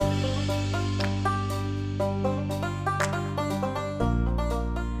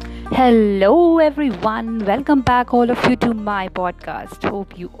Hello, everyone. Welcome back, all of you, to my podcast.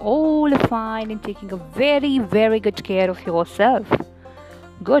 Hope you all are fine and taking a very, very good care of yourself.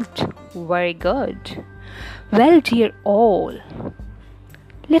 Good, very good. Well, dear all,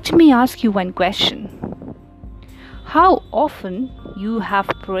 let me ask you one question. How often you have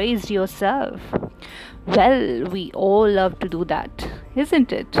praised yourself? Well, we all love to do that,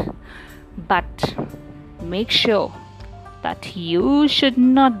 isn't it? But make sure that you should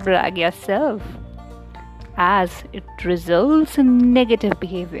not brag yourself, as it results in negative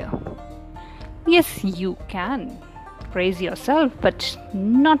behavior. Yes, you can praise yourself, but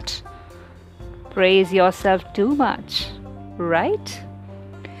not praise yourself too much, right?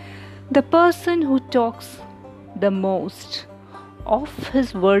 The person who talks the most of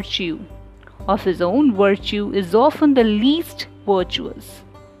his virtue, of his own virtue, is often the least virtuous.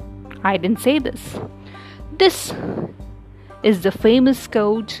 I didn't say this. This is the famous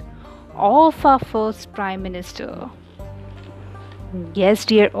quote of our first Prime Minister. Yes,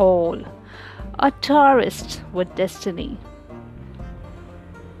 dear all, a tourist with destiny.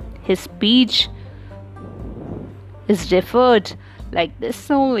 His speech is referred like this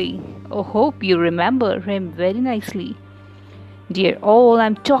only. I hope you remember him very nicely. Dear all,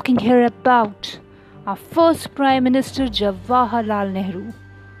 I'm talking here about our first Prime Minister Jawaharlal Nehru,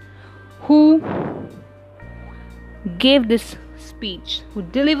 who gave this speech, who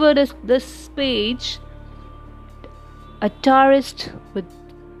delivered us this speech, a tourist with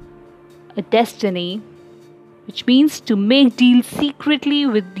a destiny, which means to make deals secretly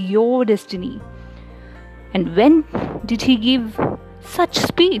with your destiny. And when did he give such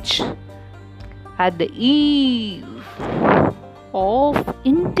speech? At the eve of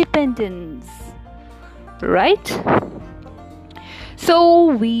independence, right? So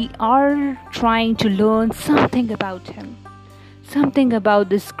we are trying to learn something about him, something about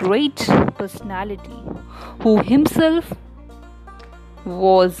this great personality who himself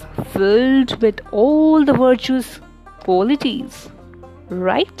was filled with all the virtuous qualities,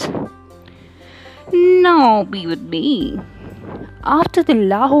 right? Now be with me. After the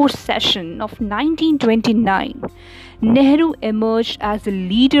Lahore session of 1929, Nehru emerged as the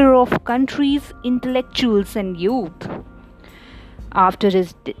leader of country's intellectuals and youth. After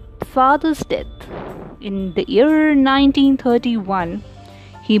his father's death in the year 1931,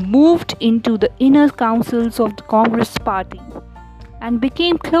 he moved into the inner councils of the Congress party and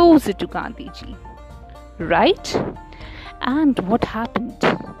became closer to Gandhiji. Right? And what happened?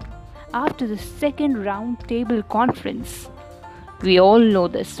 After the second round table conference, we all know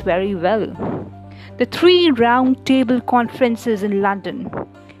this very well. The 3 round table conferences in London,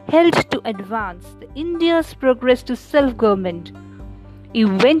 held to advance the India's progress to self-government,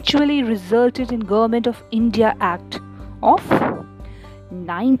 eventually resulted in Government of India Act of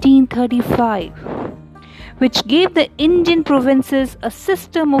 1935, which gave the Indian provinces a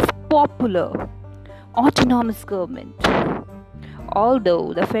system of popular autonomous government.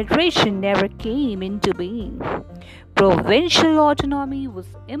 Although the federation never came into being, provincial autonomy was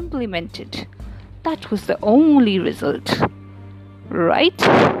implemented. That was the only result, right?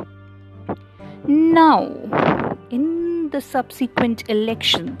 Now, in the subsequent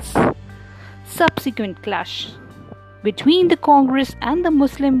elections, subsequent clash between the Congress and the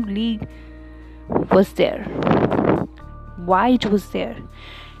Muslim League was there. Why it was there?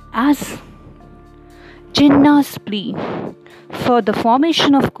 As Jinnah's plea for the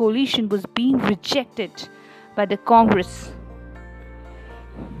formation of coalition was being rejected by the Congress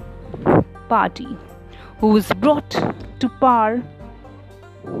party, who was brought to power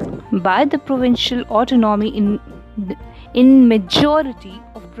by the provincial autonomy in majority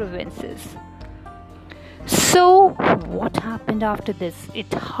of provinces. So what happened after this?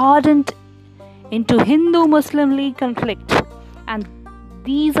 It hardened into Hindu-Muslim League conflict, and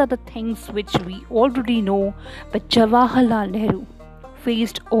these are the things which we already know, but Jawaharlal Nehru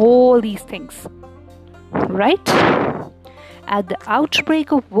faced all these things, right? At the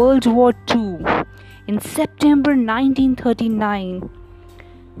outbreak of World War II in September 1939,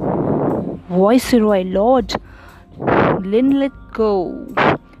 Viceroy Lord Linlithgow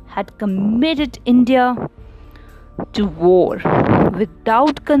had committed India to war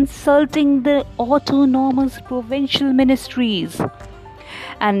without consulting the autonomous provincial ministries.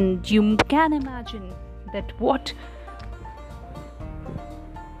 And you can imagine that what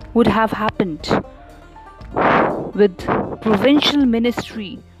would have happened with provincial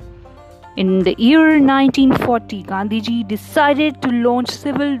ministry. In the year 1940, Gandhiji decided to launch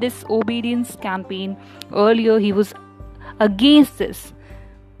civil disobedience campaign. Earlier he was against this,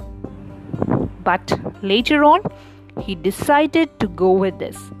 but later on he decided to go with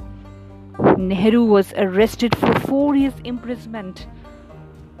this. Nehru was arrested for 4 years imprisonment,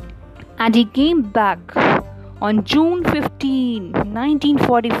 and he came back on June 15,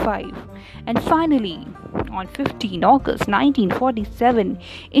 1945, and finally on 15 August 1947,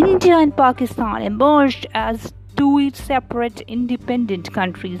 India and Pakistan emerged as two separate independent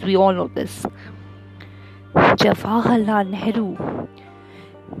countries. We all know this. Jawaharlal Nehru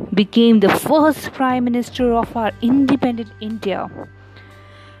became the first Prime Minister of our independent India,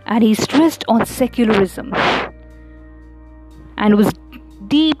 and he stressed on secularism and was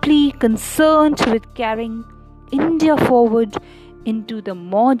deeply concerned with carrying India forward into the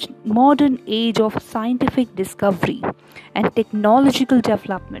modern age of scientific discovery and technological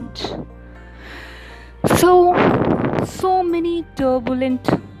development. So many turbulent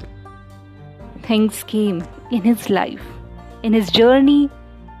things came in his life, in his journey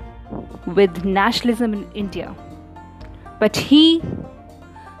with nationalism in India. But he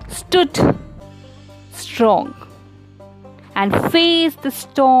stood strong and faced the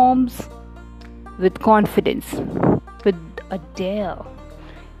storms with confidence, with a dare,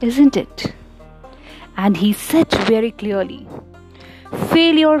 isn't it? And he said very clearly,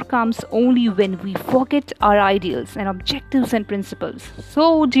 failure comes only when we forget our ideals and objectives and principles.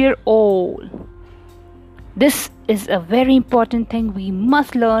 So, dear all, this is a very important thing we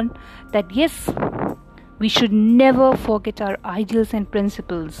must learn, that yes, we should never forget our ideals and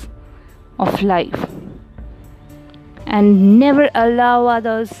principles of life, and never allow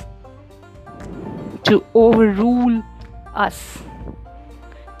others to overrule us,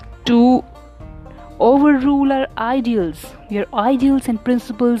 to overrule our ideals. Your ideals and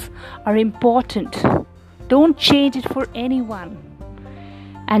principles are important. Don't change it for anyone,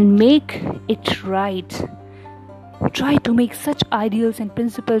 and make it right. Try to make such ideals and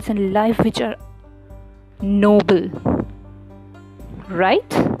principles in life which are noble.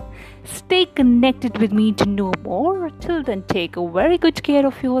 Right? Stay connected with me to know more. Till then, take a very good care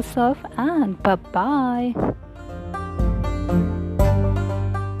of yourself, and bye-bye.